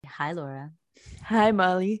Hi, Laura. Hi,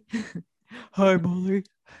 Molly. Hi, Molly.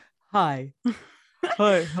 Hi.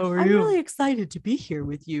 Hi, how are I'm you? really excited to be here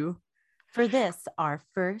with you for this, our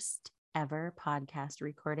first ever podcast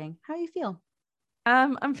recording. How do you feel?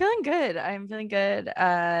 I'm feeling good. I'm feeling good.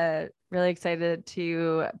 Really excited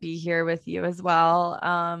to be here with you as well.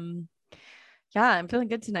 Yeah, I'm feeling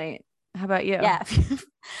good tonight. How about you? Yeah.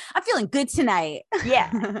 I'm feeling good tonight. Yeah,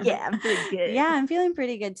 I'm feeling good. Yeah, I'm feeling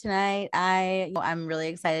pretty good tonight. I'm really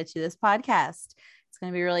excited to do this podcast. It's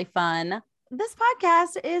going to be really fun. This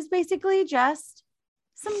podcast is basically just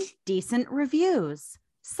some decent reviews,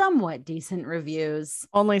 somewhat decent reviews.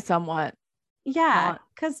 Only somewhat. Yeah,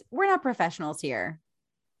 because we're not professionals here.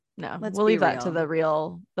 No, Let's we'll be leave that to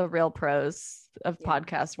real. the real pros of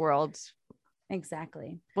podcast world.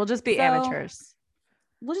 Exactly. We'll just be So, amateurs.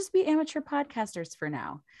 We'll just be amateur podcasters for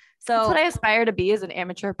now. So That's what I aspire to be, as an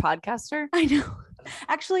amateur podcaster. I know.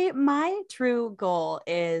 Actually, my true goal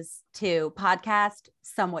is to podcast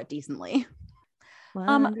somewhat decently.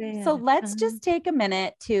 So let's just take a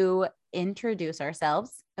minute to introduce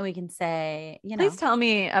ourselves, and we can say, Please tell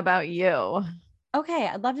me about you. Okay,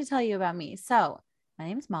 I'd love to tell you about me. So my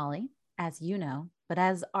name is Molly, as you know, but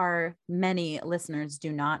as our many listeners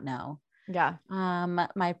do not know. Yeah.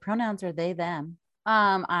 My pronouns are they, them.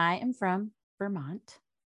 I am from Vermont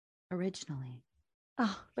originally.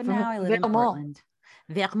 But now I live in Portland.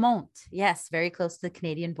 Vermont. Yes, very close to the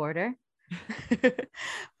Canadian border. But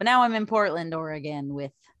now I'm in Portland, Oregon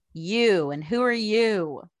with you. And who are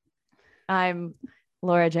you? I'm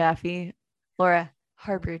Laura Jaffe, Laura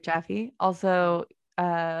Harper Jaffe. Also,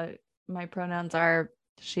 my pronouns are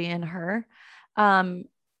she and her.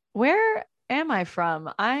 Where am I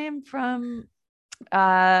from? I am from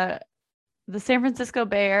the San Francisco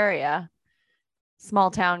Bay Area,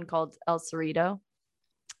 small town called El Cerrito,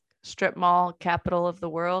 strip mall capital of the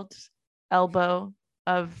world, elbow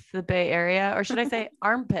of the Bay Area, or should I say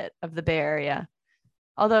armpit of the Bay Area?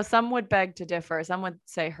 Although some would beg to differ. Some would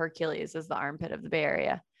say Hercules is the armpit of the Bay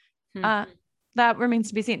Area. That remains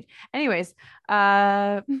to be seen. Anyways,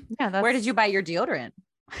 yeah. Where did you buy your deodorant?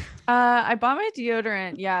 I bought my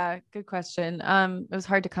deodorant. Yeah, good question. It was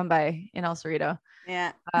hard to come by in El Cerrito.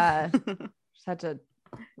 Yeah. Just had to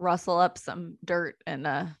rustle up some dirt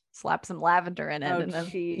and slap some lavender in it. And then,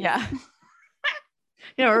 yeah.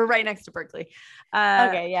 We're right next to Berkeley.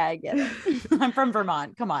 Okay, yeah, I get it. I'm from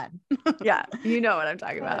Vermont. Come on. Yeah, you know what I'm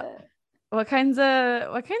talking about. What kinds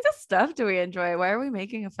of stuff do we enjoy? Why are we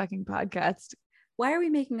making a fucking podcast? Why are we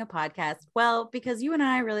making a podcast? Well, because you and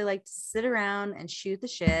I really like to sit around and shoot the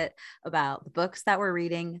shit about the books that we're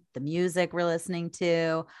reading, the music we're listening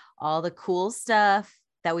to, all the cool stuff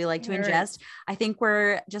that we like to ingest. I think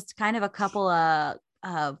we're just kind of a couple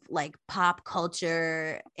of like pop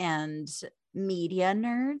culture and media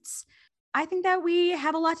nerds. I think that we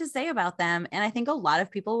have a lot to say about them, and I think a lot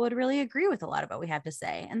of people would really agree with a lot of what we have to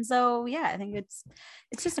say. And so, yeah, I think it's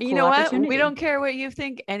just a cool opportunity. We don't care what you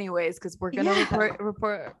think, anyways, because we're gonna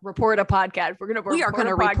report a podcast. We are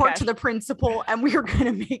gonna report to the principal, and we are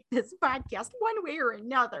gonna make this podcast one way or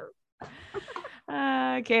another.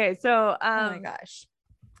 Okay, so oh my gosh,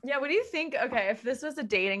 yeah. What do you think? Okay, if this was a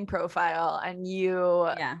dating profile and you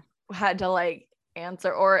had to like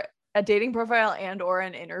answer, or a dating profile and or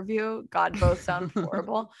an interview, God, both sound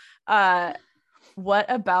horrible. What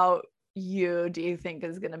about you do you think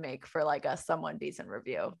is going to make for like a somewhat decent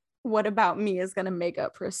review? What about me is going to make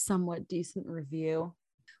up for a somewhat decent review?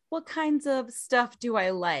 What kinds of stuff do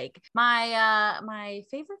I like? My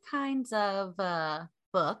favorite kinds of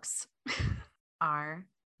books are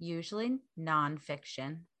usually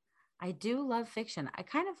nonfiction. I do love fiction. I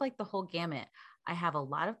kind of like the whole gamut. I have a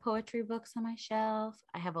lot of poetry books on my shelf.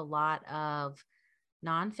 I have a lot of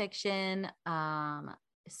nonfiction,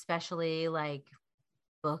 especially like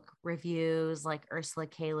book reviews, like Ursula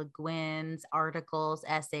K. Le Guin's articles,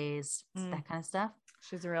 essays, that kind of stuff.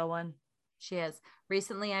 She's a real one. She is.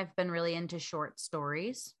 Recently, I've been really into short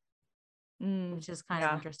stories, which is kind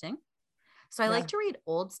of interesting. So I like to read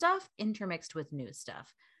old stuff intermixed with new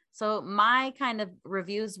stuff. So my kind of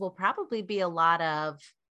reviews will probably be a lot of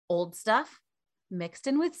old stuff mixed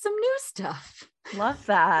in with some new stuff. Love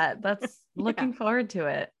that. That's looking forward to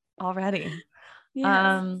it already.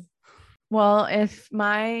 Yes. Well, if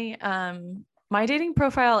my my dating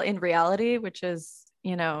profile in reality, which is,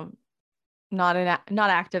 not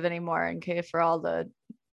active anymore, in case for all the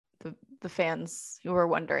fans who are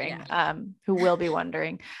wondering, who will be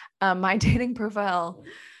wondering, my dating profile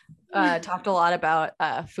talked a lot about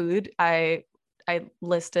food. I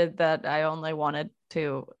listed that I only wanted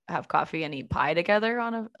to have coffee and eat pie together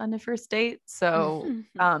on a first date. So,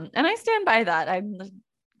 and I stand by that. I'm a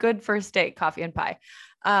good first date, coffee and pie.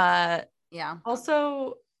 Yeah.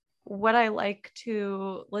 Also, what I like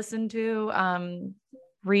to listen to,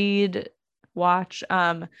 read, watch,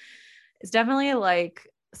 is definitely like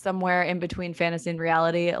somewhere in between fantasy and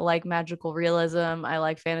reality. I like magical realism. I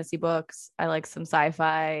like fantasy books. I like some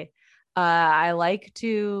sci-fi. I like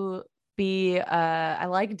to be I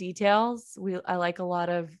like details. I like a lot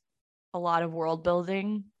of world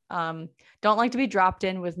building. Don't like to be dropped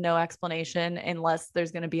in with no explanation unless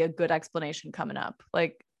there's going to be a good explanation coming up.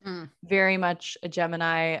 Like very much a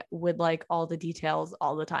Gemini would like all the details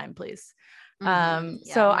all the time, please. Yeah,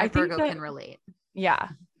 So my I think Virgo that can relate. yeah.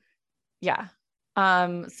 Yeah.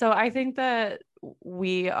 So I think that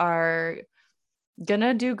we are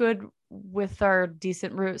gonna do good with our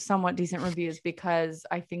somewhat decent reviews, because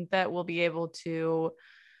I think that we'll be able to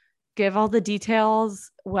give all the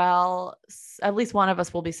details. Well, at least one of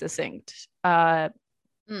us will be succinct. Not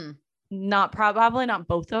probably not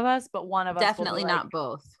both of us, but one of us Definitely will be like, not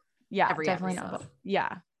both. yeah, every definitely episode. not both.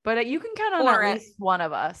 Yeah, but you can count on Or at least one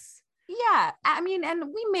of us. Yeah, I mean,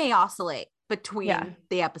 and we may oscillate between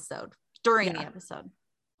the episode during the episode.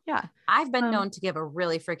 Yeah. I've been known to give a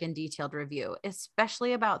really freaking detailed review,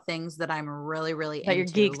 especially about things that I'm really, really that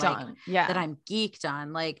into. You're geeked on. Yeah. That I'm geeked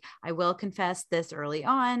on. Like, I will confess this early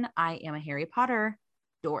on, I am a Harry Potter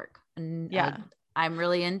dork. And I'm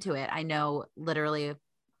really into it. I know literally.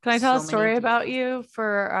 Can I tell a story about you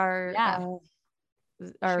for our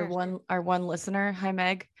sure. one listener? Hi,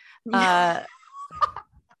 Meg.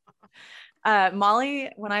 Molly,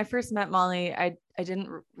 when I first met Molly, I didn't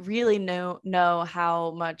really know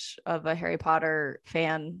how much of a Harry Potter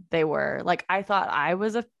fan they were. Like, I thought I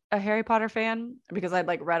was a Harry Potter fan because I'd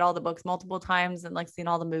like read all the books multiple times and like seen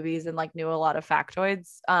all the movies and like knew a lot of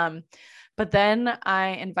factoids. But then I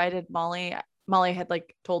invited Molly. Molly had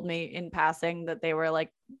like told me in passing that they were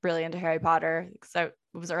like really into Harry Potter, so it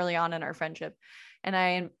was early on in our friendship, and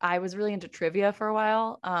I was really into trivia for a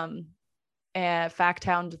while. Fact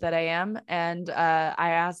hound that I am. And I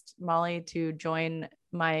asked Molly to join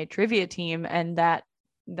my trivia team, and that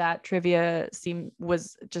trivia team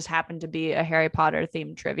just happened to be a Harry Potter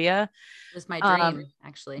themed trivia. It was my dream,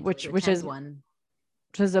 actually, which is one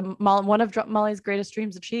of Molly's greatest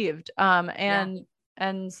dreams achieved.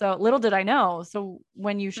 And so little did I know. So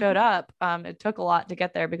when you showed up, it took a lot to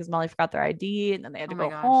get there because Molly forgot their ID, and then they had to go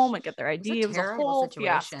home and get their ID. It was a whole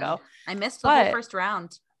fiasco. I missed the whole first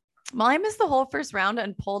round. Molly missed the whole first round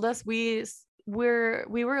and pulled us. We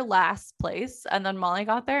were last place, and then Molly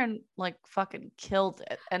got there and like fucking killed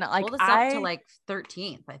it. And like pulled us up to like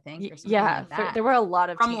 13th, I think. Or something like that. There were a lot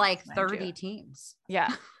of from like 30 teams. Yeah.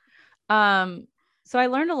 So I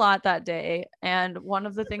learned a lot that day, and one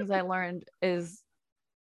of the things I learned is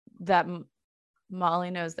that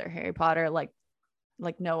Molly knows their Harry Potter like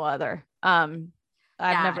no other. I've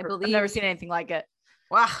never seen anything like it.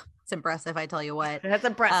 Wow. It's impressive. I tell you what. That's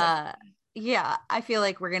impressive. Yeah. I feel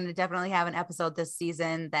like we're going to definitely have an episode this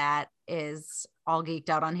season that is all geeked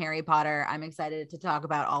out on Harry Potter. I'm excited to talk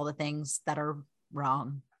about all the things that are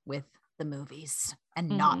wrong with the movies and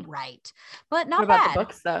not right, but not what about bad. The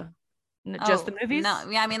books though? Just the movies? No,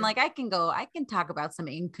 yeah, I mean, like I can talk about some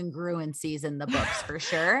incongruencies in the books for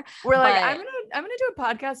sure. We're like, I'm gonna do a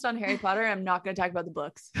podcast on Harry Potter. I'm not gonna talk about the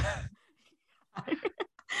books.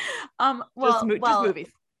 Just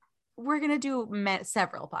movies. We're gonna do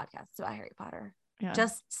several podcasts about Harry Potter. Yeah.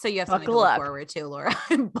 Just so you have something to look forward to, Laura.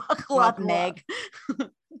 Buckle up, Meg.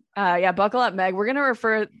 Buckle up, Meg. We're gonna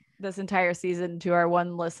refer this entire season to our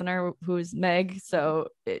one listener who's Meg. So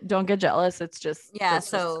don't get jealous. It's just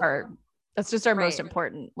that's just our most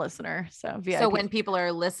important listener. So VIP. So when people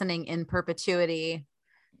are listening in perpetuity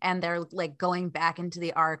and they're like going back into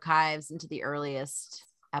the archives, into the earliest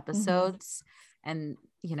episodes, and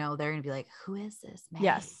they're gonna be like, who is this Meg?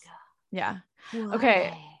 Yes. Yeah. Who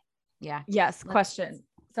okay. Yeah. Yes. Question.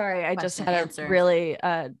 Sorry, I just had a really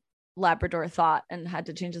Labrador thought and had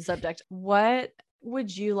to change the subject. What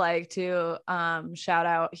would you like to shout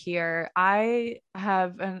out here? I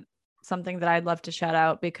have something that I'd love to shout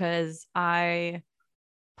out because part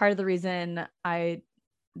of the reason I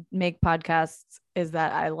make podcasts is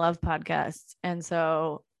that I love podcasts. And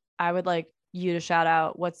so I would like you to shout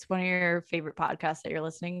out what's one of your favorite podcasts that you're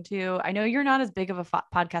listening to. I know you're not as big of a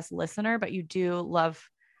podcast listener, but you do love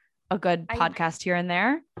a good podcast here and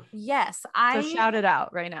there. Yes. So shout it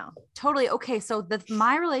out right now. Totally. Okay. So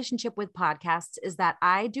my relationship with podcasts is that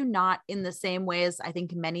I do not, in the same way as I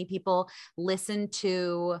think many people, listen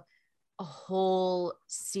to a whole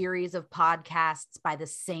series of podcasts by the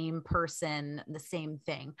same person, the same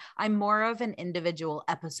thing. I'm more of an individual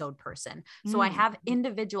episode person. So I have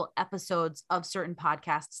individual episodes of certain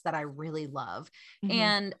podcasts that I really love.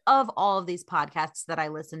 And of all of these podcasts that I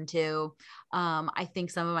listen to, I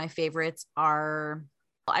think some of my favorites are,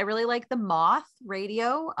 I really like the Moth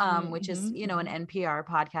Radio, which is, you know, an NPR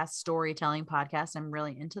podcast, storytelling podcast. I'm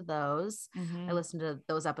really into those. I listen to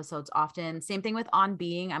those episodes often. Same thing with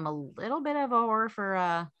OnBeing. I'm a little bit of a whore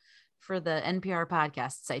for the NPR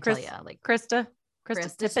podcasts. I tell you, like Krista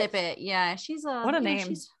Tippett. Yeah, she's what a name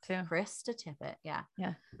she's too. Krista Tippett. Yeah.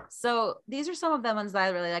 So these are some of the ones that I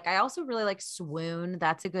really like. I also really like Swoon.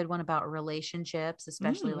 That's a good one about relationships,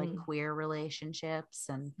 especially like queer relationships.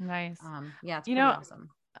 And nice. Yeah, it's pretty awesome.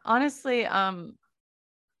 Honestly,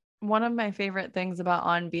 one of my favorite things about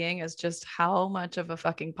OnBeing is just how much of a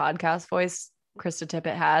fucking podcast voice Krista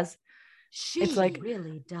Tippett has. It's like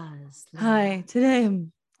really does. Hi, today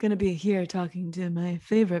I'm gonna be here talking to my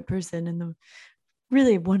favorite person in the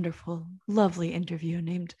really wonderful, lovely interview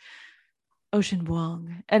named Ocean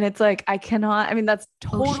Vuong. And it's like, that's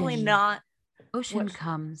totally not. Ocean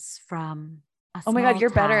comes from a oh my God, you're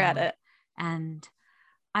town, better at it. And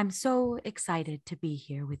I'm so excited to be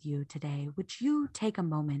here with you today. Would you take a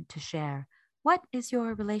moment to share what is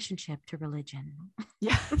your relationship to religion?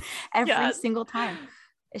 Yeah. Every single time.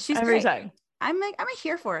 She's every great. time. I'm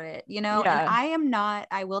here for it, you know. Yeah. And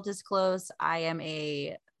I will disclose, I am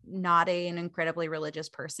not an incredibly religious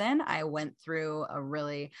person. I went through a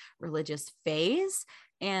really religious phase.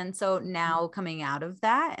 And so now coming out of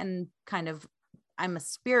that and kind of, I'm a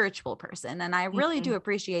spiritual person, and I really do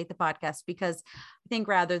appreciate the podcast, because I think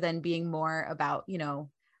rather than being more about, you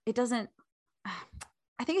know, I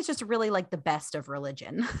think it's just really like the best of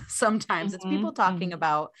religion. Sometimes it's people talking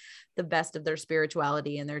about the best of their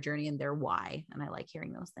spirituality and their journey and their why. And I like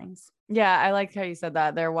hearing those things. Yeah. I like how you said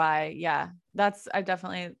that, their why. Yeah. I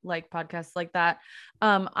definitely like podcasts like that.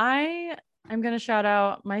 I'm going to shout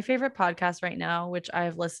out my favorite podcast right now, which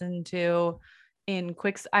I've listened to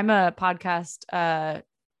I'm a podcast.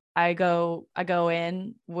 I go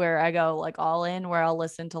in where I go like all in, where I'll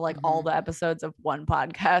listen to like all the episodes of one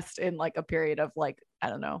podcast in like a period of like, I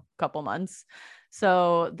don't know, a couple months.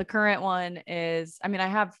 So the current one is,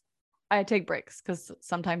 I take breaks because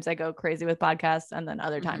sometimes I go crazy with podcasts, and then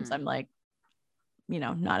other times I'm like, you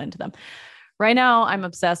know, not into them. Right now I'm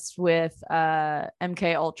obsessed with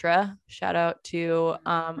MkUltra. Shout out to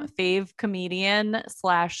fave comedian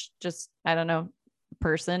 / just, I don't know,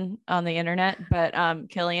 person on the internet, but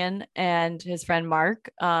Killian and his friend Mark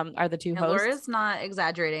are the two hosts. Laura's not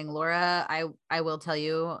exaggerating. Laura, I will tell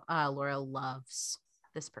you, Laura loves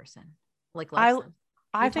this person. Like loves him.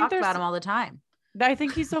 I talk about him all the time. I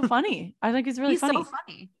think he's so funny. I think he's really funny. So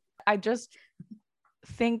funny. I just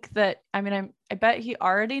think that, I bet he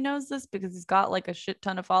already knows this because he's got like a shit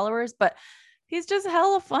ton of followers, but he's just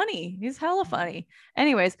hella funny. He's hella funny.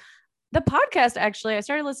 Anyways, the podcast, actually, I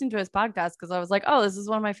started listening to his podcast because I was like, oh, this is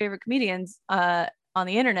one of my favorite comedians on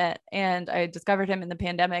the internet. And I discovered him in the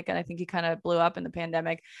pandemic, and I think he kind of blew up in the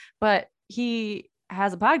pandemic. But he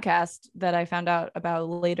has a podcast that I found out about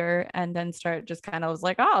later, and then just kind of was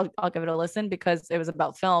like, oh, I'll give it a listen, because it was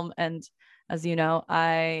about film. And as you know,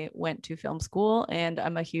 I went to film school, and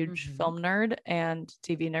I'm a huge film nerd and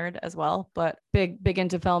TV nerd as well, but big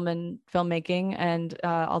into film and filmmaking. And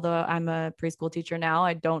although I'm a preschool teacher now,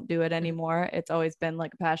 I don't do it anymore. It's always been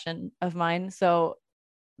like a passion of mine. So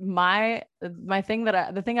the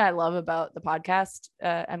thing I love about the podcast,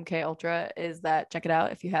 MkUltra, is that, check it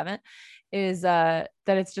out if you haven't, is that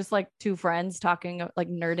it's just like two friends talking, like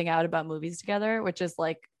nerding out about movies together, which is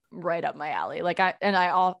like right up my alley. Like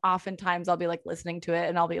oftentimes I'll be like listening to it,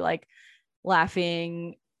 and I'll be like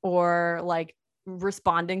laughing or like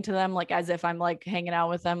responding to them, like as if I'm like hanging out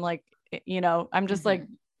with them. Like, you know, I'm just like,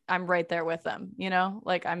 I'm right there with them, you know,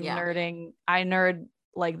 like I'm nerding. I nerd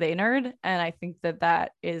like they nerd. And I think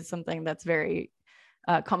that is something that's very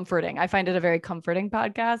comforting. I find it a very comforting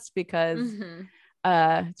podcast, because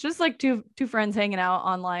it's just like two friends hanging out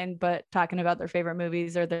online, but talking about their favorite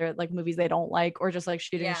movies, or their like movies they don't like, or just like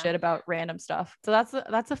shooting shit about random stuff. So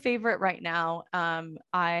that's a favorite right now.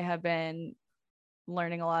 I have been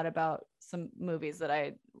learning a lot about some movies that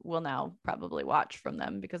I will now probably watch from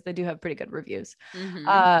them, because they do have pretty good reviews.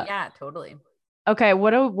 Yeah, totally. Okay,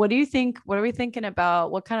 what do you think? What are we thinking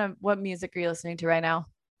about? What music are you listening to right now?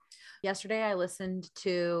 Yesterday, I listened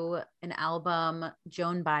to an album,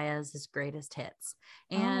 Joan Baez's Greatest Hits.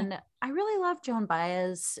 And I really love Joan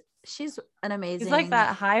Baez. She's an amazing... She's like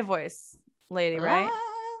that high voice lady, right?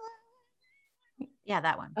 Yeah,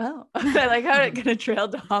 that one. Oh, I like how it kind of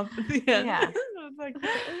trailed off at the end. Yeah.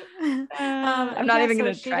 I'm not even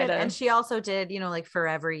gonna try to. And she also did, like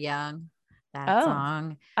Forever Young, that Oh,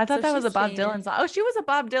 song. I thought So that was a Bob dated. Dylan song. Oh, she was a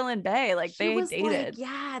Bob Dylan bae. Like She they was dated.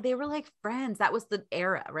 yeah, they were like friends. That was the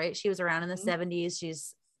era, right? She was around in the 70s.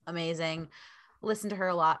 She's amazing. Listened to her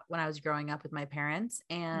a lot when I was growing up with my parents,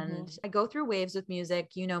 and I go through waves with music.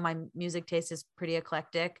 My music taste is pretty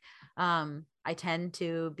eclectic. I tend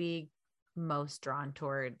to be most drawn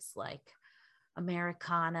towards like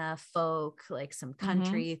Americana, folk, like some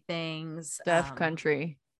country things. Def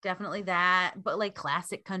country. Definitely that, but like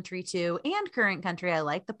classic country too, and current country. I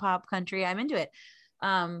like the pop country. I'm into it.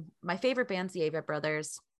 My favorite band's the Avett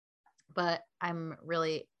Brothers, but I'm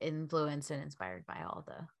really influenced and inspired by all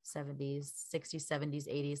the 70s, 60s, 70s,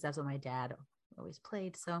 80s. That's what my dad always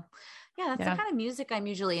played. So yeah, that's the kind of music I'm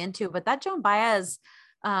usually into. But that Joan Baez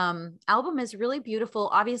album is really beautiful.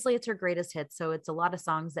 Obviously it's her greatest hit, so it's a lot of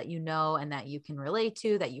songs that and that you can relate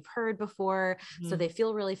to, that you've heard before, so they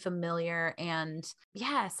feel really familiar. And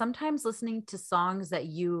yeah, sometimes listening to songs that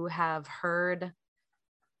you have heard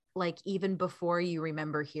like even before you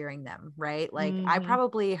remember hearing them, right? Like I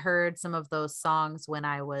probably heard some of those songs when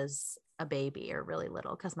I was a baby or really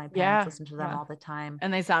little, because my parents listened to them all the time,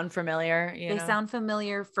 and they sound familiar. They sound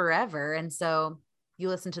familiar forever. And so you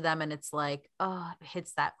listen to them and it's like, oh, it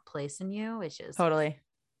hits that place in you, which is totally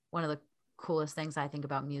one of the coolest things I think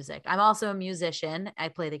about music. I'm also a musician. I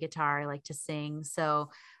play the guitar. I like to sing. So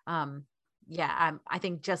I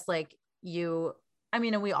think just like you,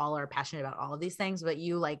 and we all are passionate about all of these things, but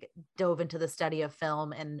you like dove into the study of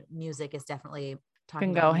film, and music is definitely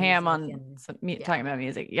talking about ham on talking about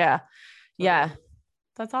music. Yeah. Totally. Yeah.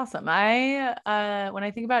 That's awesome. When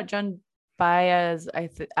I think about Joan Baez, I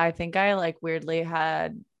think I like weirdly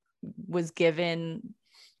was given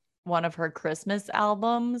one of her Christmas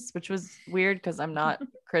albums, which was weird because I'm not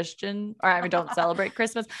Christian, or don't celebrate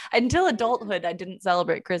Christmas. Until adulthood, I didn't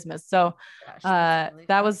celebrate Christmas. So really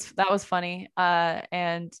that was funny.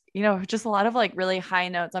 And just a lot of like really high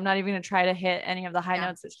notes. I'm not even gonna try to hit any of the high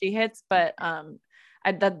notes that she hits, but my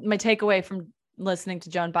takeaway from listening to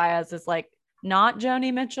Joan Baez is like not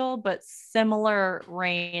Joni Mitchell, but similar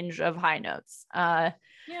range of high notes. There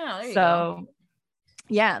you go.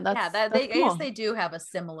 Yeah, that's cool. I guess they do have a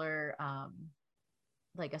similar,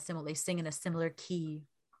 they sing in a similar key.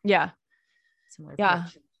 Yeah. Similar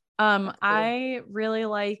pitch. Cool. I really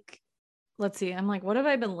like, let's see. I'm like, what have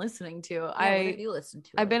I been listening to? What have you listened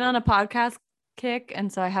to? I've been on a podcast kick,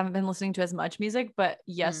 and so I haven't been listening to as much music, but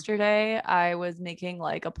yesterday I was making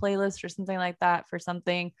like a playlist or something like that for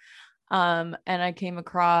something. And I came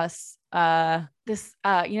across this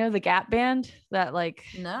the Gap Band, that like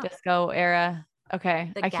disco era.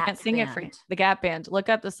 Okay, I can't sing it for you. The Gap Band. Look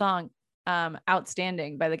up the song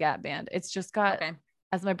Outstanding by the Gap Band. It's just got,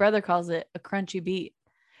 as my brother calls it, a crunchy beat.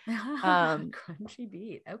 Crunchy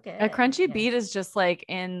beat. Okay. A crunchy beat is just like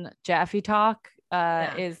in Jaffe talk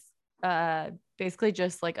is basically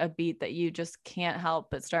just like a beat that you just can't help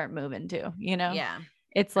but start moving to, Yeah.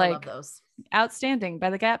 It's like love those. Outstanding by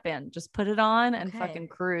the Gap Band. Just put it on and fucking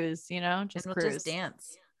cruise, just and cruise. Just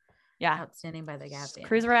dance. Yeah. Outstanding by the Gap Band.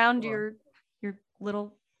 Cruise around your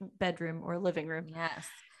little bedroom or living room. Yes.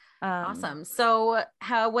 Awesome. So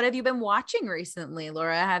what have you been watching recently,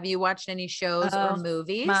 Laura? Have you watched any shows or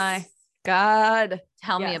movies? My God.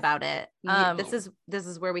 Tell me about it. This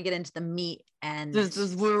is where we get into the meat, and this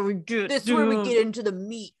is where we get into the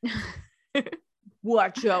meat.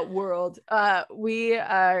 Watch out, world. We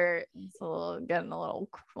are getting a little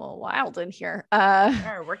wild in here.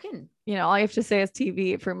 We're working. All I have to say is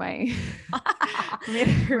TV for my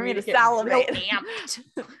for me to salivate.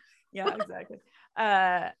 Yeah, exactly.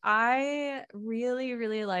 I really,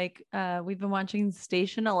 really like. We've been watching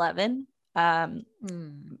Station 11. A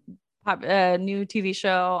new TV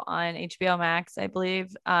show on HBO Max, I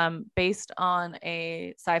believe, based on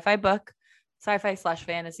a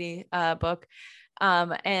sci-fi/fantasy book.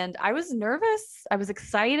 And I was nervous. I was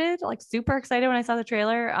excited, like super excited when I saw the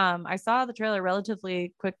trailer. I saw the trailer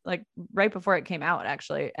relatively quick, like right before it came out,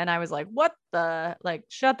 actually. And I was like, what the, like,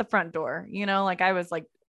 shut the front door, I was like,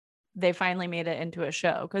 they finally made it into a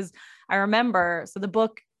show. Cause I remember, so the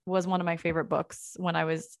book was one of my favorite books when I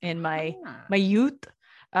was in my youth,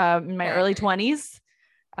 in my early 20s.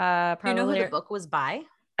 Probably. You know who the book was by?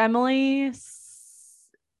 Emily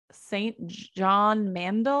St. John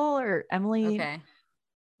Mandel, or Emily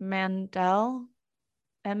Mandel,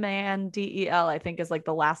 Mandel, I think is like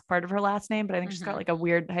the last part of her last name, but I think she's got like a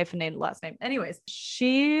weird hyphenated last name. Anyways,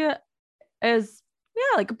 she is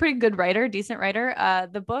like a pretty good writer, decent writer.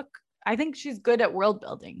 The book, I think she's good at world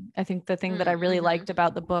building. I think the thing that I really liked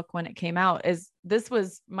about the book when it came out is this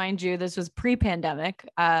was, mind you, this was pre-pandemic,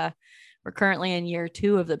 we're currently in year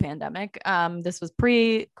 2 of the pandemic. This was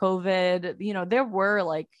pre-COVID, you know, there were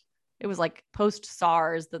like, it was like post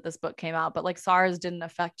SARS that this book came out, but like SARS didn't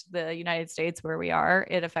affect the United States where we are.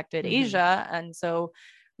 It affected Asia. And so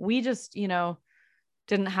we just, you know,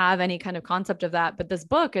 didn't have any kind of concept of that. But this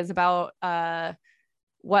book is about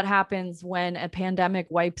what happens when a pandemic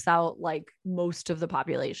wipes out like most of the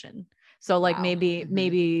population. So like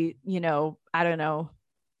maybe, you know, I don't know.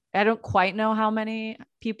 I don't quite know how many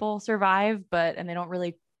people survive, and they don't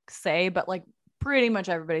really say, but like pretty much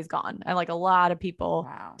everybody's gone. And like a lot of people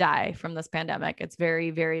die from this pandemic. It's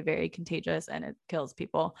very, very, very contagious and it kills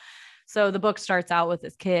people. So the book starts out with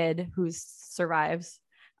this kid who survives,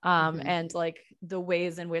 and like the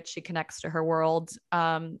ways in which she connects to her world,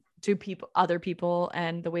 to other people,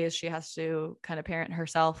 and the ways she has to kind of parent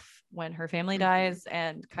herself when her family dies,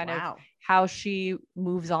 and kind of how she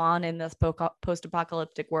moves on in this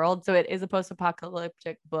post-apocalyptic world. So it is a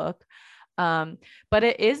post-apocalyptic book, but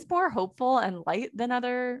it is more hopeful and light than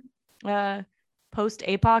other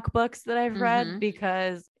post-apoc books that I've read,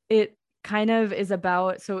 because it kind of is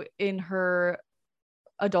about, so in her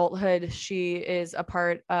adulthood, she is a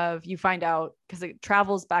part of, you find out because it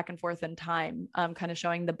travels back and forth in time, kind of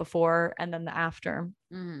showing the before and then the after,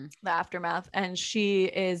 the aftermath. And she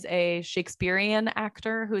is a Shakespearean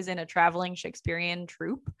actor who's in a traveling Shakespearean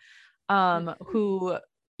troupe, who,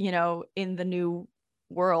 you know, in the new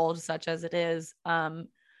world, such as it is,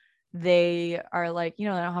 they are like, you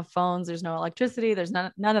know, they don't have phones, there's no electricity, there's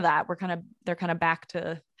none of that. They're kind of back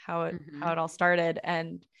to how it all started.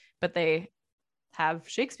 But they have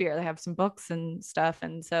Shakespeare, they have some books and stuff,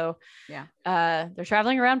 and so they're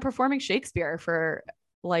traveling around performing Shakespeare for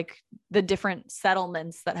like the different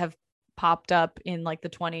settlements that have popped up in like the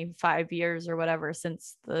 25 years or whatever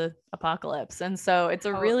since the apocalypse. And so it's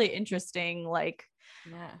a really interesting, like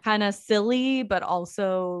kind of silly but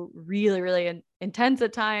also really, really intense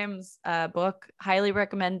at times book. Highly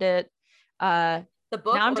recommend it. The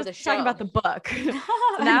book, now I'm or just the show? talking about the book.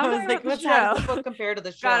 So now I'm like, what's the book compared to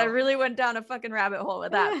the show? God, I really went down a fucking rabbit hole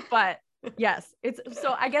with that. But yes, it's,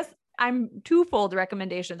 so I guess I'm twofold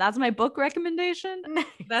recommendation. That's my book recommendation. Nice.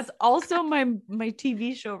 That's also my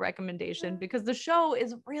TV show recommendation, because the show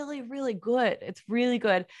is really, really good. It's really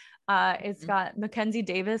good. It's got Mackenzie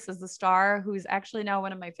Davis as the star, who's actually now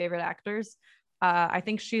one of my favorite actors. I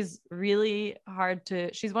think she's really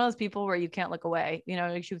she's one of those people where you can't look away, you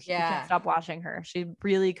know, you can't stop watching her. She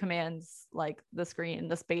really commands like the screen,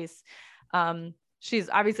 the space. She's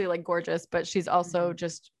obviously like gorgeous, but she's also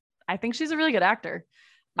just, I think she's a really good actor.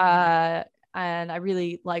 And I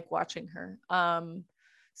really like watching her.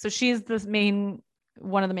 So she's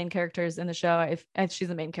one of the main characters in the show. If she's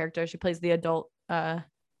the main character, she plays the adult,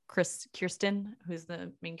 Kirsten, who's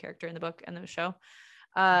the main character in the book and the show.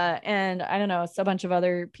 And I don't know, it's a bunch of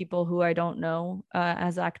other people who I don't know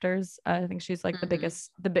as actors. I think she's like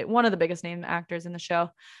one of the biggest name actors in the show.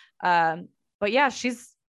 But yeah,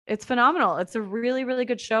 it's phenomenal. It's a really, really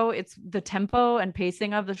good show. It's the tempo and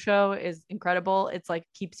pacing of the show is incredible. It's like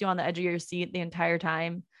keeps you on the edge of your seat the entire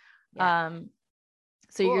time. So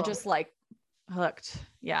you're just like hooked.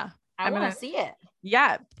 Yeah. I want to see it.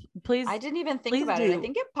 Yeah, please. I didn't even think about it. I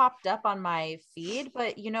think it popped up on my feed,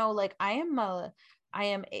 but you know, like I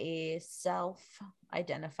am a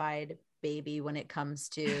self-identified baby when it comes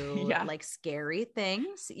to like scary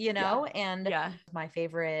things, you know, and my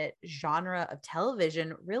favorite genre of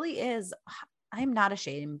television really is, I'm not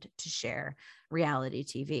ashamed to share, reality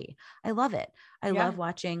TV. I love it. I love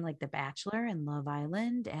watching like The Bachelor and Love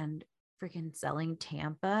Island and freaking Selling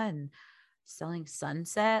Tampa and Selling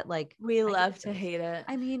Sunset. Like we love to hate it.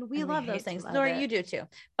 I mean, we love those things. Laura, you do too.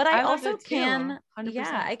 But I also can, 100%.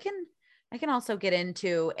 I can also get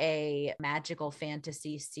into a magical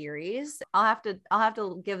fantasy series. I'll have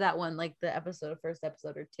to give that one, like the first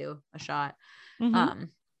episode or two, a shot.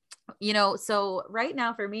 You know, so right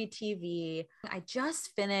now for me, TV, I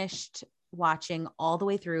just finished watching all the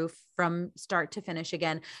way through from start to finish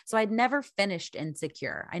again. So I'd never finished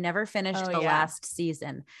Insecure. I never finished the last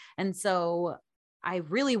season. And so I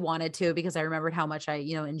really wanted to, because I remembered how much I,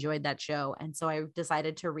 you know, enjoyed that show. And so I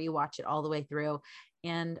decided to rewatch it all the way through.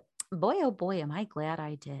 And boy, oh boy, am I glad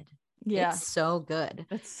I did. Yeah. It's so good.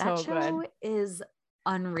 That show is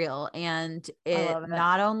unreal. And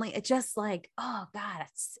not only, it just like, oh God,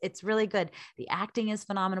 it's really good. The acting is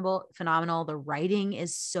phenomenal. The writing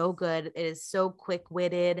is so good. It is so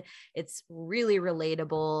quick-witted. It's really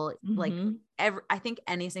relatable. Like I think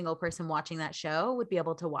any single person watching that show would be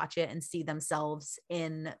able to watch it and see themselves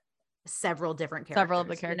in several different characters, several of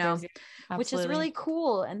the characters, you know, which is really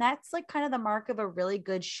cool. And that's like kind of the mark of a really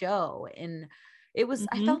good show. And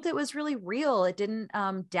I felt it was really real. It didn't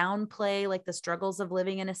downplay like the struggles of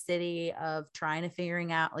living in a city, of trying to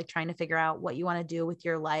figure out what you want to do with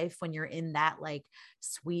your life when you're in that like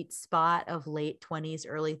sweet spot of late 20s,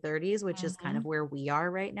 early 30s, which is kind of where we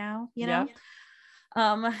are right now, you know?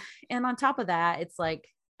 And on top of that, it's like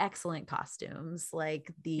excellent costumes,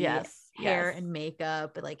 like the hair and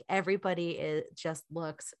makeup, but like everybody just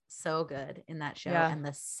looks so good in that show. And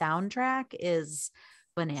the soundtrack is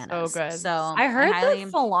bananas. So good. So I heard that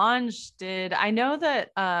Solange did. I know that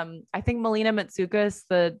I think Melina Matsoukas,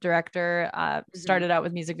 the director, started out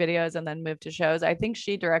with music videos and then moved to shows. I think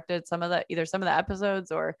she directed either some of the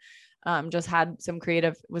episodes or just had some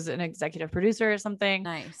was an executive producer or something.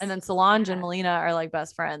 Nice. And then Solange and Melina are like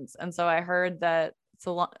best friends. And so I heard that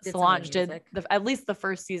Solange did at least the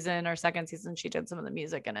first season or second season, she did some of the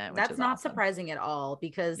music in it. That's not surprising at all,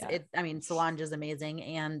 because Solange is amazing.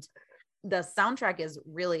 And the soundtrack is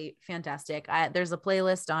really fantastic. There's a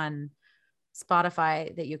playlist on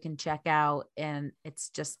Spotify that you can check out, and it's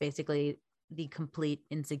just basically the complete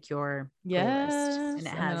Insecure playlist. And it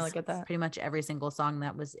has pretty much every single song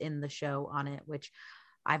that was in the show on it, which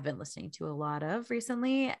I've been listening to a lot of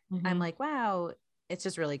recently. I'm like, wow, it's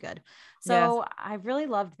just really good. So I really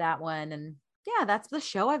loved that one. And yeah, that's the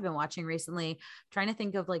show I've been watching recently. I'm trying to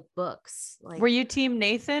think of like books. Like, were you team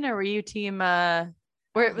Nathan or were you team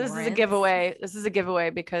this is a giveaway. This is a giveaway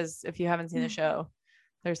because if you haven't seen the show,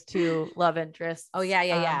 there's two love interests. Oh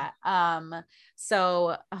yeah.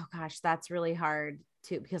 So, oh gosh, that's really hard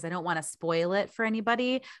too, because I don't want to spoil it for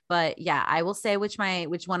anybody, but yeah, I will say which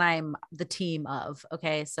one I'm the team of.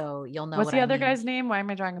 Okay. So you'll know what's the other guy's name? Why am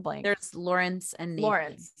I drawing a blank? There's Lawrence and Nathan,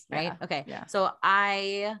 Lawrence. right? Yeah. Okay. Yeah. So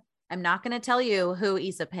I'm not going to tell you who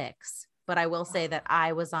Issa picks, but I will say that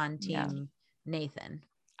I was on team Nathan.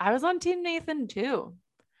 I was on team Nathan too.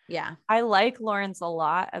 Yeah. I like Lawrence a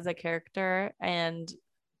lot as a character, and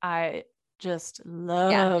I just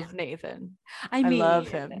love Nathan. I love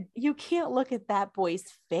him. You can't look at that boy's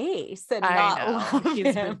face and not love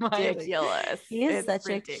He's him. ridiculous. He is such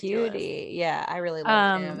a cutie. Yeah, I really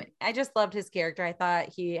love him. I just loved his character. I thought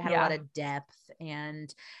he had a lot of depth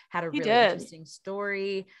and had a really interesting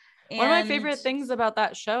story. And one of my favorite things about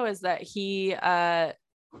that show is that he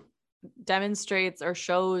demonstrates or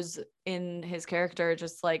shows in his character,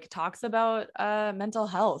 just like talks about mental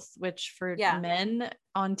health, which for men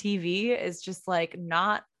on TV is just like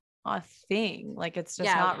not a thing. Like it's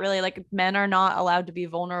just not really, like, men are not allowed to be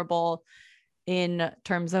vulnerable in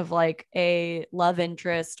terms of like a love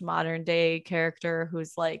interest modern day character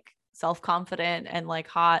who's like self-confident and like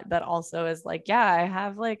hot, but also is like,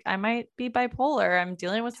 I might be bipolar. I'm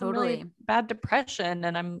dealing with some really bad depression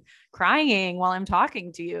and I'm crying while I'm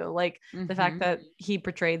talking to you. Like the fact that he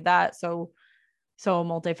portrayed that so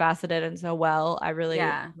multifaceted and so well, I really,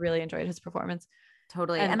 really enjoyed his performance.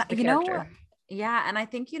 Totally. And you know, and I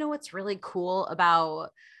think, you know, what's really cool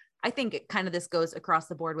about, I think kind of this goes across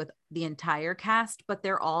the board with the entire cast, but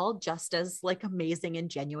they're all just as like amazing and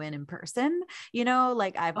genuine in person. You know,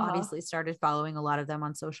 like I've obviously started following a lot of them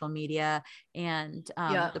on social media, and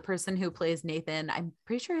the person who plays Nathan, I'm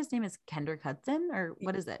pretty sure his name is Kendrick Hudson, or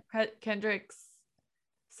what is it? Kendrick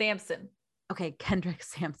Sampson. Okay. Kendrick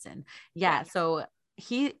Sampson. Yeah. So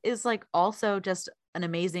he is like also just an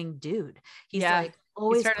amazing dude. He's like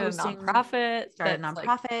always started a nonprofit.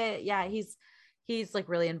 He's like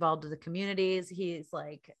really involved with the communities. He's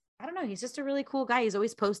like, I don't know, he's just a really cool guy. He's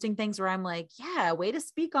always posting things where I'm like, yeah, way to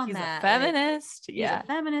speak on that. He's a feminist. He's a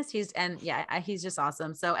feminist. He's just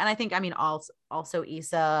awesome. So, and I think, I mean, also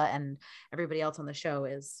Issa and everybody else on the show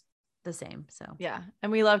is the same. So yeah.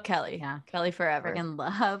 And we love Kelly. Yeah. Kelly forever. Freaking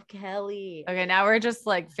love Kelly. Okay. Now we're just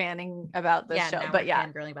like fanning about the show, but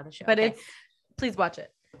fangirling about the show. But please watch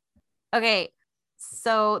it. Okay.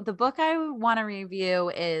 So the book I want to review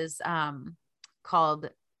is, called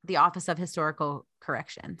The Office of Historical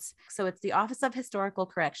Corrections. So it's The Office of Historical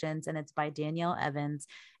Corrections, and it's by Danielle Evans,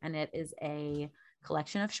 and it is a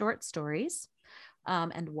collection of short stories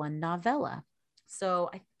and one novella. So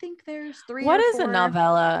I think there's 3 What or is 4. A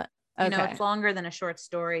novella? You know, it's longer than a short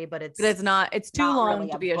story, but it's too long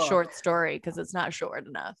really to be a short story because it's not short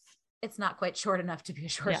enough. It's not quite short enough to be a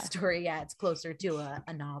short story. Yeah, it's closer to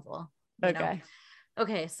a novel. You know?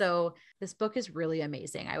 Okay, so this book is really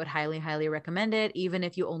amazing. I would highly, highly recommend it, even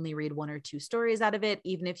if you only read 1 or 2 stories out of it,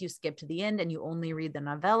 even if you skip to the end and you only read the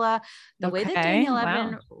novella. The way that Danielle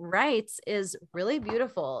Evans writes is really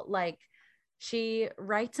beautiful. Like, she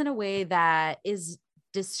writes in a way that is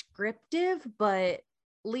descriptive, but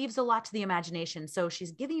leaves a lot to the imagination. So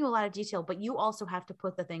she's giving you a lot of detail, but you also have to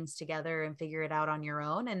put the things together and figure it out on your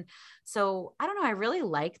own. And so I don't know, I really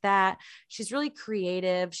like that. She's really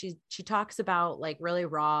creative. She talks about like really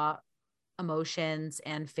raw emotions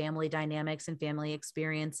and family dynamics and family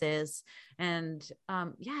experiences. And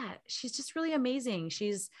yeah, she's just really amazing.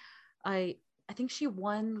 I think she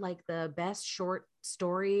won like the best short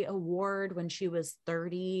story award when she was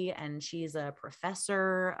 30, and she's a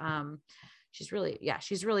professor. She's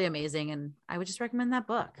really amazing. And I would just recommend that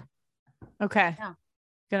book. Okay. Yeah.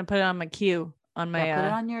 Gonna put it on my queue on my, put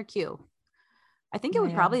it on your queue. I think it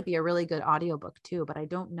would probably be a really good audiobook too, but I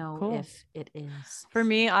don't know if it is. For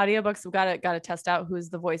me, audiobooks, we've got to test out who's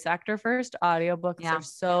the voice actor first. Audiobooks are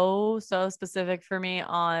so specific for me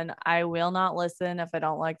on, I will not listen if I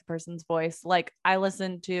don't like the person's voice. Like I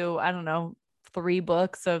listened to, I don't know, 3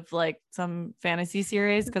 books of like some fantasy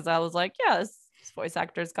series because I was like, yeah, this voice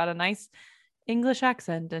actor's got a nice English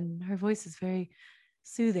accent and her voice is very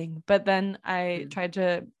soothing. But then I tried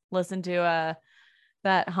to listen to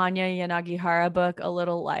that Hanya Yanagihara book, A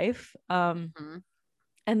Little Life. And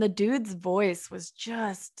the dude's voice was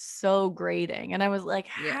just so grating. And I was like,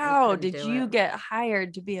 how did you get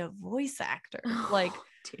hired to be a voice actor? Like,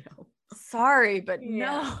 sorry, but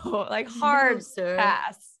no, like hard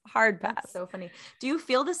pass. That's so funny. Do you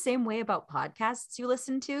feel the same way about podcasts you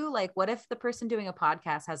listen to? Like, what if the person doing a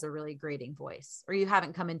podcast has a really grating voice, or you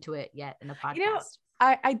haven't come into it yet in a podcast? You know,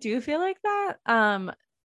 I do feel like that.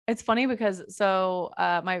 It's funny because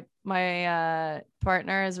my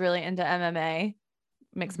partner is really into MMA,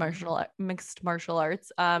 mixed martial arts, mixed martial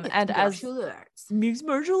arts, and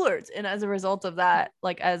as a result of that,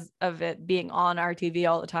 like as of it being on our TV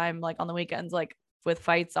all the time, like on the weekends, like with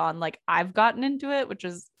fights on, like I've gotten into it, which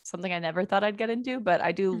is something I never thought I'd get into, but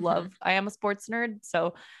I do love. I am a sports nerd,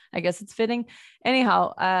 so I guess it's fitting.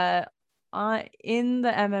 Anyhow, in the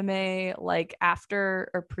MMA, like after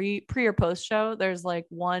or pre or post show, there's like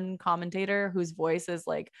one commentator whose voice is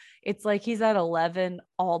like, it's like he's at 11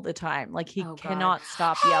 all the time. Like he cannot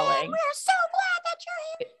stop yelling. We're so glad that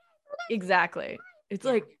you're here. Exactly. It's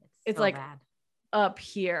like, it's so like bad. Up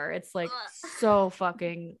here. It's like so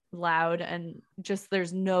fucking loud and just,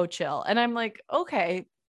 there's no chill. And I'm like, okay,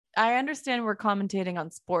 I understand we're commentating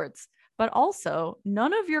on sports, but also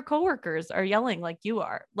none of your coworkers are yelling like you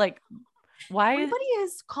are. Like, why? Everybody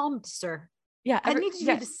is calm, sir. Yeah, I need you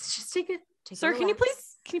to just take it. Sir, can you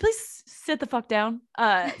please sit the fuck down?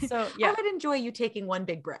 So yeah, I would enjoy you taking one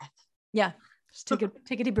big breath. Yeah, just take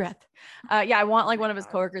a deep breath. Yeah, I want like one of his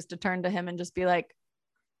coworkers to turn to him and just be like,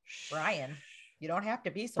 Brian, you don't have to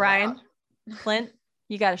be so Brian, loud. Clint,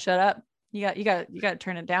 you gotta shut up. You gotta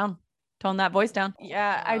turn it down. Tone that voice down.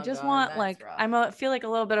 Yeah, I just want like rough. Feel like a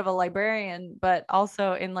little bit of a librarian, but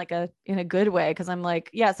also in a good way, because I'm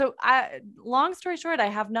like, yeah. So long story short, I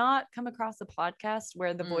have not come across a podcast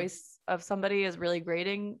where the voice of somebody is really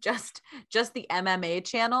grating. Just the MMA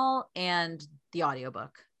channel and the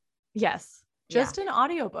audiobook. Yes, just an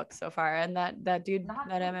audiobook so far, and that dude,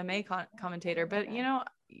 that MMA commentator. But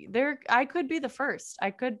I could be the first.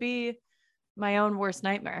 I could be my own worst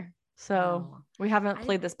nightmare. So we haven't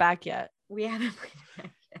played this back yet. We haven't played it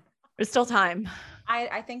back yet. There's still time.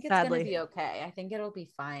 I think it's going to be okay. I think it'll be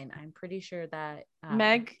fine. I'm pretty sure that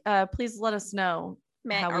Meg, please let us know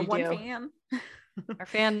how we do. Fan. Our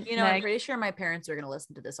fan, Meg. I'm pretty sure my parents are going to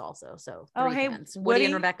listen to this also. So hey, fans. Woody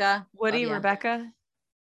and Rebecca. Rebecca.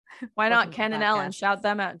 Why not Ken and Ellen? Shout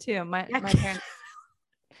them out too. My parents.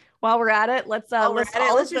 While we're at it, let's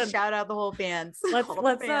just shout out the whole fans. Let's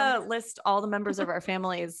list all the members of our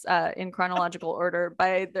families in chronological order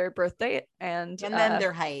by their birth date and then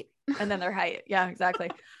their height. Yeah,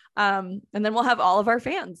 exactly. And then we'll have all of our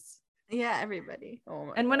fans. Yeah, everybody.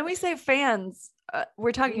 And when we say fans,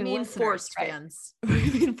 we're talking forced fans.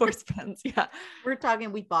 We mean forced fans. Yeah, we're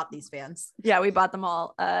talking. We bought these fans. Yeah, we bought them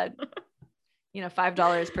all.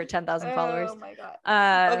 $5 per 10,000 followers. Oh my god.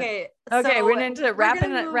 Okay, so we're into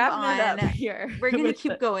wrapping it up here. We're gonna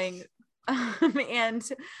keep going. And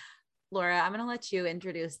Laura, I'm gonna let you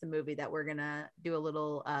introduce the movie that we're gonna do a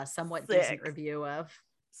little somewhat decent review of.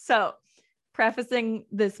 So, prefacing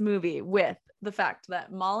this movie with the fact that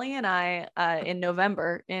Molly and I, in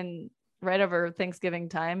November, right over Thanksgiving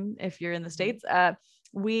time, if you're in the States,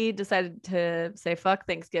 we decided to say fuck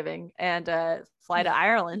Thanksgiving and fly to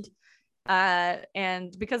Ireland.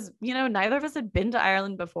 And because neither of us had been to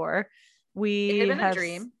Ireland before, it had been a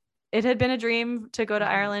dream. it had been a dream to go to Mhm.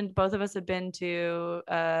 Ireland. Both of us had been to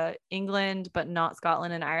England, but not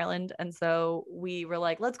Scotland and Ireland. And so we were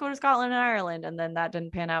like, let's go to Scotland and Ireland. And then that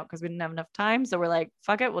didn't pan out because we didn't have enough time. So we're like,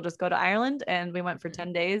 fuck it, we'll just go to Ireland. And we went for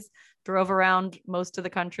 10 days, drove around most of the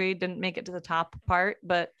country, didn't make it to the top part,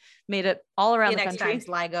 but made it all around the country. Next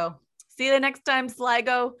time, Sligo. See you next time,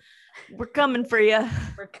 Sligo. We're coming for you.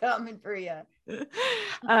 We're coming for you.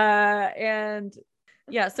 And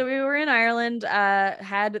yeah, so we were in Ireland,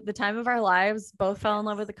 had the time of our lives, both fell in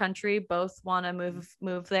love with the country, both want to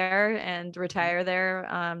move there and retire there.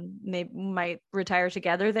 They might retire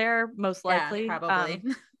together there, most likely.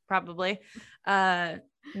 Probably.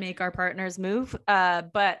 Make our partners move.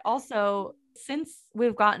 But also, since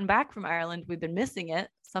we've gotten back from Ireland, we've been missing it,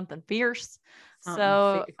 something fierce.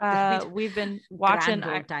 So we've been watching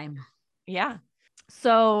time. Yeah.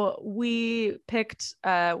 So we picked,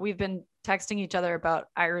 we've been texting each other about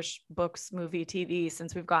Irish books, movie, TV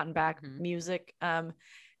since we've gotten back, music. And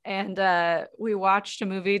we watched a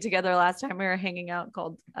movie together last time we were hanging out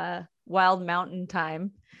called Wild Mountain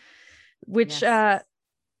Thyme, which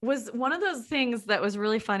was one of those things that was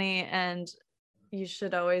really funny. And you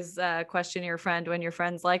should always question your friend when your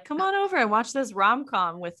friend's like, come on over and watch this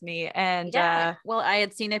rom-com with me. And well, I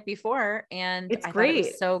had seen it before and it's I great. thought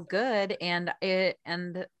it was so good. And it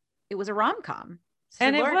was a rom-com. So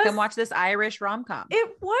and Laura, come watch this Irish rom-com.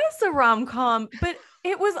 It was a rom-com, but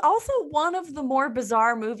it was also one of the more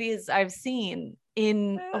bizarre movies I've seen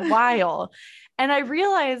in a while. And I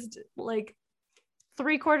realized like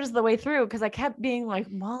 3/4 of the way through, because I kept being like,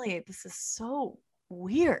 Molly, this is so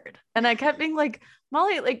weird. And I kept being like,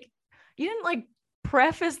 Molly, like, you didn't like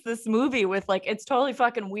preface this movie with like, it's totally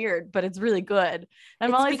fucking weird, but it's really good.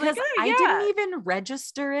 And Molly's because like, I didn't even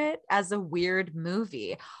register it as a weird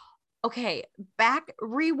movie. Okay,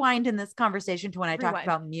 rewind in this conversation to when I talked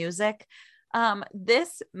about music.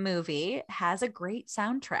 This movie has a great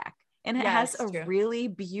soundtrack and it has a really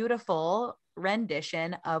beautiful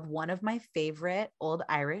rendition of one of my favorite old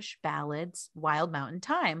Irish ballads, Wild Mountain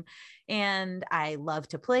Thyme. And I love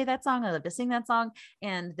to play that song. I love to sing that song.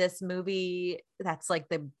 And this movie, that's like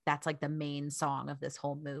the main song of this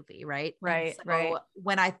whole movie. Right. Right.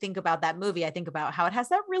 When I think about that movie, I think about how it has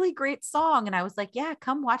that really great song. And I was like, yeah,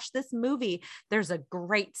 come watch this movie. There's a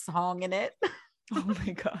great song in it. Oh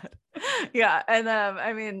my God. Yeah. And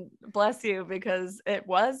I mean, bless you, because it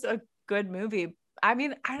was a good movie. I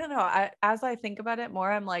mean, I don't know. As I think about it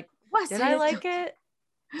more, I'm like, did I like it?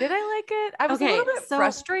 I was a little bit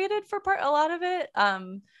frustrated for a lot of it.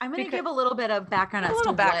 I'm going to give a little bit of background as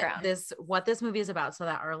to what this movie is about, so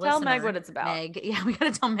that our listener, tell Meg what it's about. Meg, yeah, we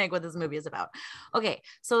got to tell Meg what this movie is about. Okay,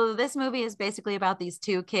 so this movie is basically about these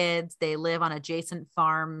two kids. They live on adjacent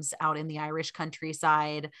farms out in the Irish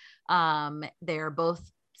countryside. They're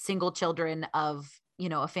both single children of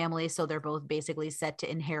a family. So they're both basically set to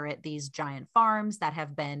inherit these giant farms that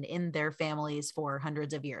have been in their families for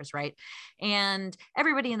hundreds of years. Right. And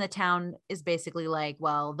everybody in the town is basically like,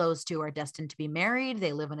 well, those two are destined to be married.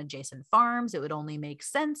 They live on adjacent farms. It would only make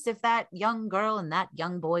sense if that young girl and that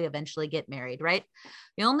young boy eventually get married. Right.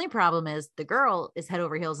 The only problem is the girl is head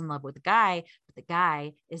over heels in love with the guy, but the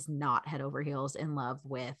guy is not head over heels in love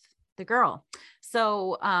with the girl.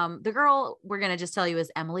 So the girl we're going to just tell you is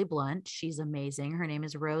Emily Blunt. She's amazing. Her name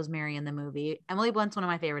is Rosemary in the movie. Emily Blunt's one of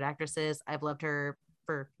my favorite actresses. I've loved her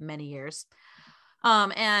for many years.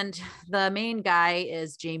 And the main guy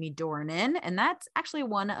is Jamie Dornan. And that's actually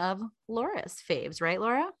one of Laura's faves, right,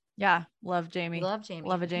 Laura? Yeah. Love Jamie. Love Jamie.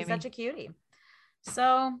 Love a Jamie. He's such a cutie.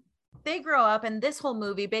 So they grow up, and this whole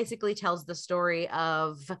movie basically tells the story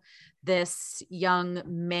of this young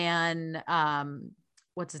man,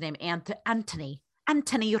 what's his name? Anthony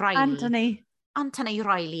Riley. Anthony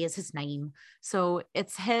Riley is his name. So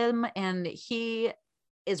it's him, and he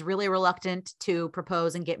is really reluctant to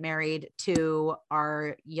propose and get married to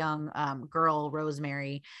our young girl,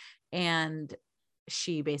 Rosemary. And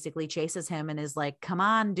she basically chases him and is like, come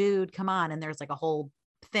on, dude, come on. And there's like a whole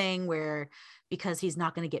thing where, because he's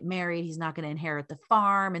not going to get married, he's not going to inherit the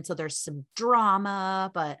farm. And so there's some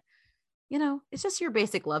drama, but it's just your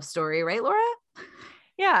basic love story, right, Laura?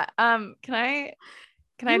 Yeah. Can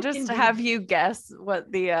I just have you guess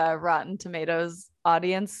what the Rotten Tomatoes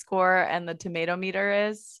audience score and the tomato meter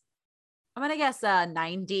is? I'm going to guess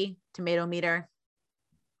 90 tomato meter.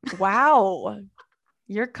 Wow.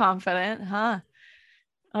 You're confident, huh?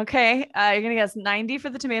 Okay. You're going to guess 90 for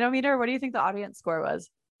the tomato meter. What do you think the audience score was?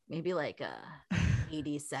 Maybe like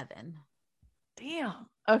 87. Damn.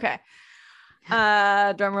 Okay.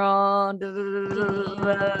 Drum roll.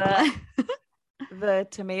 The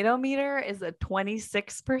tomato meter is a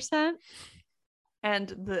 26%. and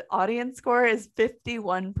the audience score is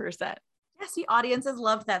 51%. Yes, the audiences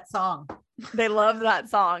loved that song. They love that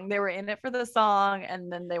song. They were in it for the song,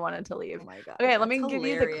 and then they wanted to leave. Oh my god. Okay, let me give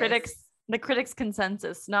you the critics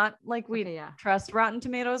consensus. Not like we trust Rotten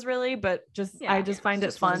Tomatoes really, but I just find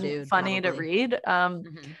it funny to read.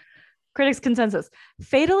 Critics consensus: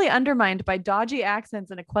 fatally undermined by dodgy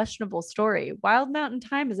accents and a questionable story, Wild Mountain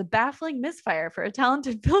Thyme is a baffling misfire for a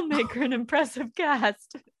talented filmmaker and impressive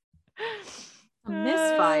cast. A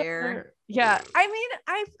misfire. Yeah, I mean,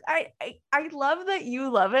 I love that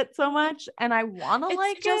you love it so much, and I want to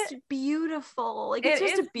like it. It's just beautiful. Like it's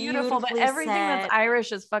just beautiful, but everything that's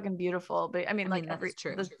Irish is fucking beautiful. But I mean like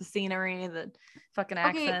true. The scenery, the fucking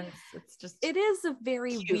accents. It is a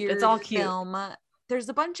very cute. Weird. It's all cute. Film. There's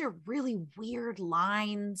a bunch of really weird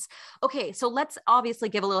lines. Okay, so let's obviously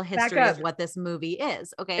give a little history of what this movie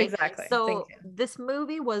is. Okay, exactly. So this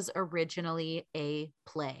movie was originally a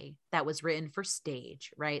play that was written for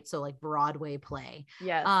stage, right? So like Broadway play.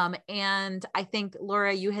 Yes. And I think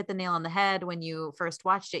Laura, you hit the nail on the head when you first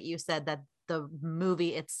watched it. You said that the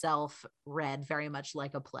movie itself read very much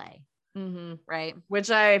like a play, right? Which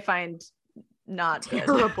I find not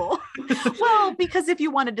terrible. Well, because if you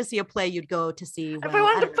wanted to see a play, you'd go to see. If I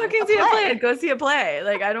wanted to fucking see a play, I'd go see a play.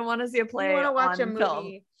 Like I don't want to see a play. I want to watch a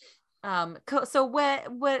movie. So what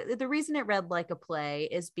the reason it read like a play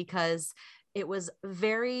is because it was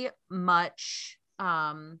very much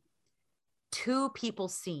two people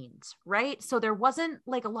scenes, right? So there wasn't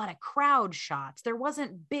like a lot of crowd shots. There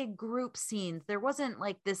wasn't big group scenes. There wasn't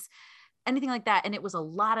like this anything like that, and it was a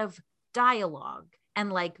lot of dialogue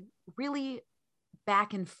and like really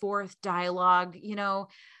back and forth dialogue, you know,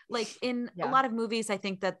 like in a lot of movies, I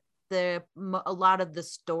think that a lot of the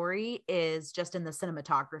story is just in the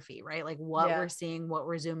cinematography, right? Like what we're seeing, what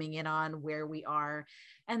we're zooming in on, where we are.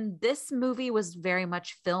 And this movie was very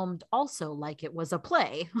much filmed also like it was a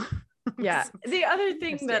play. Yeah. The other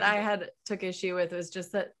thing that I took issue with was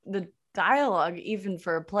just that the dialogue, even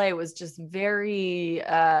for a play, was just very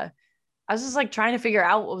I was just like trying to figure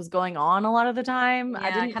out what was going on a lot of the time.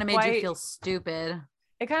 I didn't kind of made you feel stupid.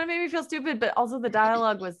 It kind of made me feel stupid, but also the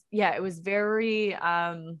dialogue was, it was very,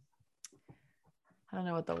 I don't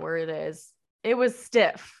know what the word is. It was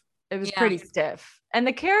stiff. It was pretty stiff. And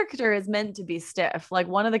the character is meant to be stiff. Like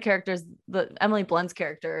one of the characters, the Emily Blunt's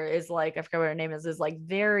character is like, I forget what her name is like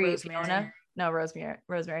very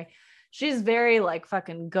Rosemary. She's very like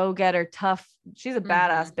fucking go-getter, tough. She's a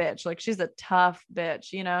badass bitch. Like she's a tough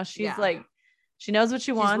bitch, you know. She's like, she knows what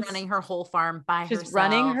she wants. She's running her whole farm by herself. She's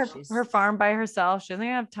running her farm by herself. She doesn't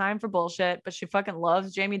have time for bullshit, but she fucking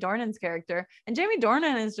loves Jamie Dornan's character. And Jamie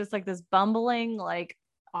Dornan is just like this bumbling, like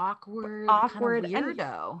awkward kind of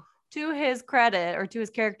weirdo. And to his credit, or to his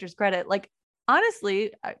character's credit, like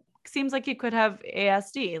honestly, seems like he could have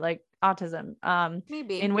ASD, like autism.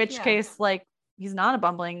 Maybe. In which case, like, he's not a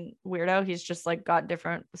bumbling weirdo. He's just like got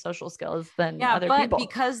different social skills than other people. But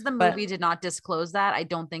because the movie did not disclose that, I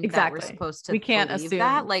don't think that we're supposed to. We can't assume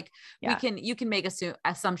that. Like you can make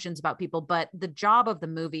assumptions about people, but the job of the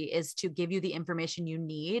movie is to give you the information you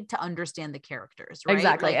need to understand the characters. Right?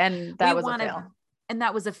 Exactly, like, and that was a fail. And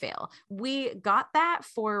that was a fail. We got that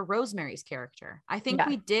for Rosemary's character. I think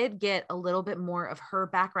we did get a little bit more of her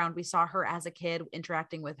background. We saw her as a kid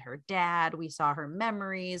interacting with her dad. We saw her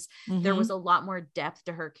memories. There was a lot more depth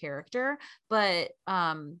to her character. But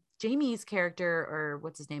Jamie's character, or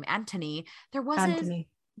what's his name, Anthony, there wasn't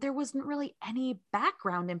really any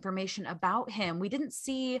background information about him. We didn't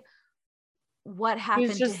see what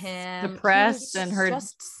happened to him. Depressed and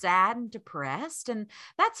just sad and depressed, and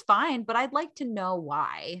that's fine, but I'd like to know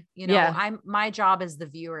why. You know, my job as the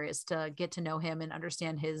viewer is to get to know him and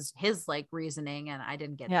understand his like reasoning, and I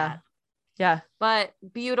didn't get that. But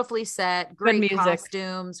beautifully set, great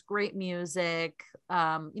costumes, great music.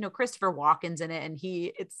 You know, Christopher Walken's in it, and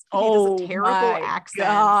he does a terrible accent.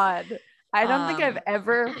 God. I don't think I've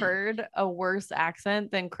ever heard a worse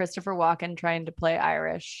accent than Christopher Walken trying to play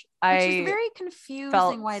Irish. Which is very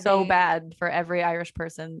confusing. Felt bad for every Irish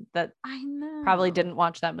person that probably didn't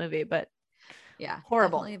watch that movie, but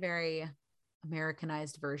horrible. Definitely a very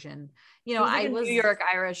Americanized version. You know, I was New York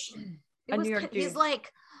Irish. He's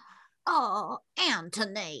like, "Oh,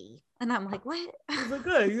 Anthony," and I'm like, "What?" He's like,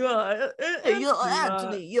 "Hey,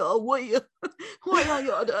 Anthony, what are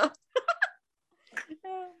you doing?"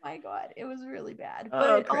 Oh my god, it was really bad.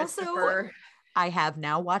 But also, I have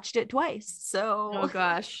now watched it twice. So oh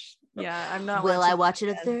gosh, I'm not. Will I watch it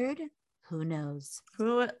a third? Who knows?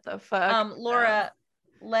 Who the fuck? Laura,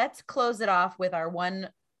 let's close it off with our one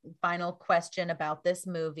final question about this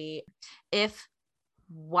movie. If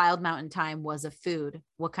Wild Mountain Thyme was a food,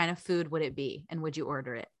 what kind of food would it be? And would you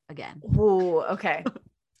order it again? Ooh, okay.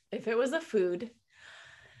 If it was a food,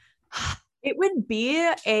 it would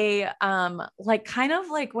be a like kind of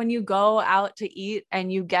like when you go out to eat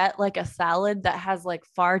and you get like a salad that has like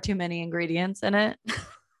far too many ingredients in it.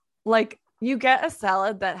 Like you get a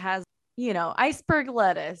salad that has, you know, iceberg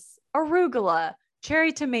lettuce, arugula,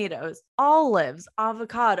 cherry tomatoes, olives,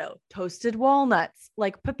 avocado, toasted walnuts,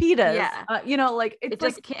 like pepitas. Yeah. You know, like It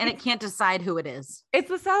just it can't decide who it is. It's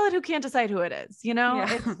the salad who can't decide who it is, you know?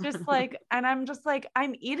 Yeah. It's just like, and I'm just like,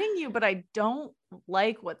 I'm eating you, but I don't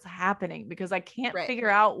like what's happening because I can't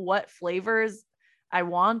figure out what flavors I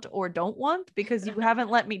want or don't want because you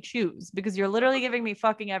haven't let me choose because you're literally giving me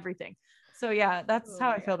fucking everything. So yeah, that's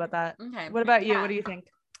how I feel about that. Okay. What about you? What do you think?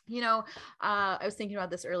 You know, I was thinking about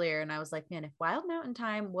this earlier and I was like, man, if Wild Mountain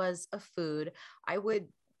Thyme was a food, I would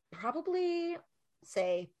probably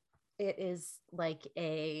say it is like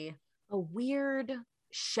a weird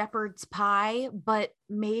shepherd's pie, but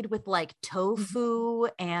made with like tofu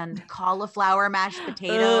and cauliflower mashed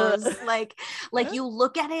potatoes. like you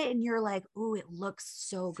look at it and you're like, ooh, it looks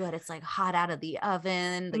so good. It's like hot out of the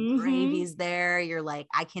oven. The gravy's there. You're like,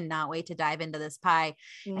 I cannot wait to dive into this pie.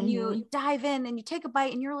 And you dive in and you take a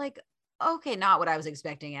bite and you're like, okay, not what I was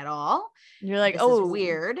expecting at all. You're like, this is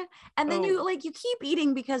weird. And then you keep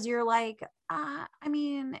eating because you're like, I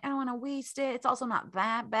mean, I don't want to waste it. It's also not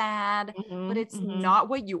that bad, but it's not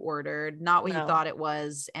what you ordered, not what you thought it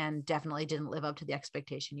was, and definitely didn't live up to the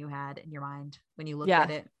expectation you had in your mind when you looked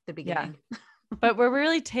at it at the beginning. Yeah. But we're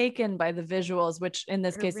really taken by the visuals, which in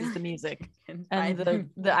this case is the music and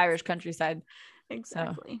the Irish countryside.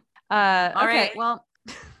 Exactly. So, all right. Well,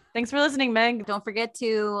 thanks for listening, Meg. Don't forget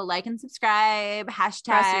to like and subscribe. Hashtag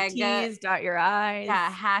cross your T's, dot your I's.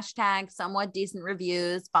 Yeah. Hashtag somewhat decent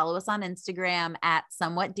reviews. Follow us on Instagram at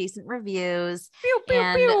somewhat decent reviews. Pew, pew,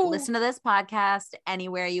 and pew. Listen to this podcast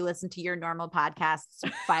anywhere you listen to your normal podcasts,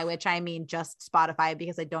 by which I mean just Spotify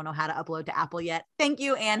because I don't know how to upload to Apple yet. Thank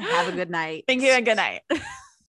you and have a good night. Thank you and good night.